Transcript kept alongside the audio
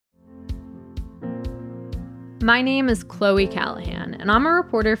My name is Chloe Callahan, and I'm a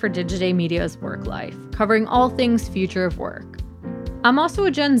reporter for Digiday Media's Work Life, covering all things future of work. I'm also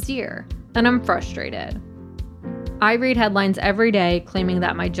a Gen Zer, and I'm frustrated. I read headlines every day claiming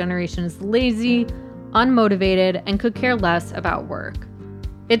that my generation is lazy, unmotivated, and could care less about work.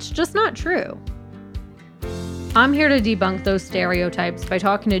 It's just not true. I'm here to debunk those stereotypes by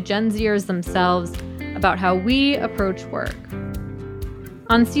talking to Gen Zers themselves about how we approach work.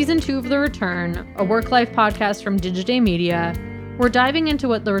 On Season 2 of The Return, a work-life podcast from Digiday Media, we're diving into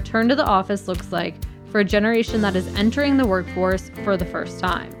what the return to the office looks like for a generation that is entering the workforce for the first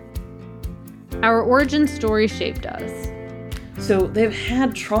time. Our origin story shaped us. So they've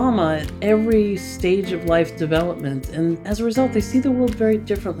had trauma at every stage of life development, and as a result, they see the world very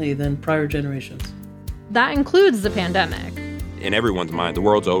differently than prior generations. That includes the pandemic. In everyone's mind, the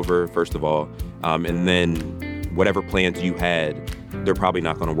world's over, first of all, and then whatever plans you had, they're probably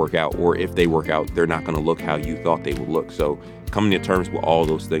not going to work out, or if they work out, they're not going to look how you thought they would look. So coming to terms with all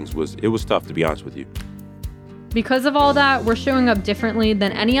those things was tough, to be honest with you. Because of all that, we're showing up differently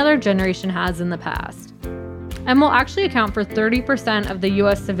than any other generation has in the past. And will actually account for 30% of the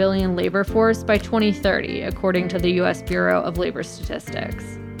U.S. civilian labor force by 2030, according to the U.S. Bureau of Labor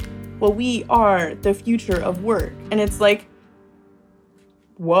Statistics. Well, we are the future of work. And it's like,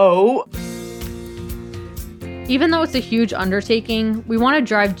 whoa. Even though it's a huge undertaking, we want to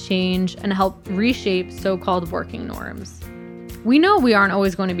drive change and help reshape so-called working norms. We know we aren't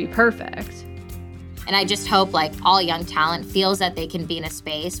always going to be perfect. And I just hope all young talent feels that they can be in a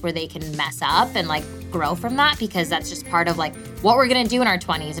space where they can mess up and grow from that, because that's just part of what we're going to do in our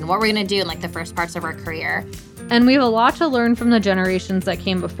 20s and what we're going to do in the first parts of our career. And we have a lot to learn from the generations that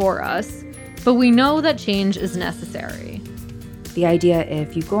came before us, but we know that change is necessary. The idea,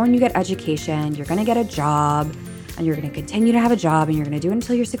 if you go and you get education, you're going to get a job, and you're going to continue to have a job, and you're going to do it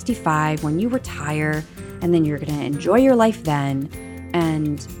until you're 65 when you retire, and then you're going to enjoy your life then.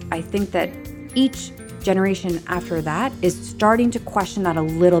 And I think that each generation after that is starting to question that a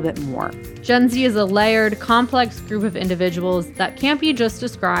little bit more. Gen Z is a layered, complex group of individuals that can't be just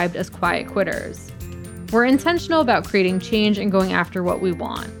described as quiet quitters. We're intentional about creating change and going after what we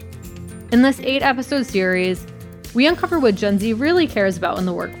want. In this 8-episode series, we uncover what Gen Z really cares about in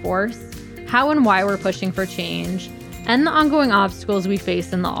the workforce, how and why we're pushing for change, and the ongoing obstacles we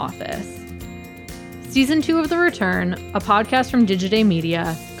face in the office. Season 2 of The Return, a podcast from Digiday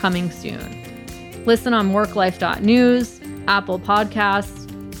Media, coming soon. Listen on worklife.news, Apple Podcasts,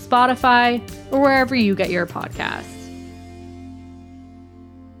 Spotify, or wherever you get your podcasts.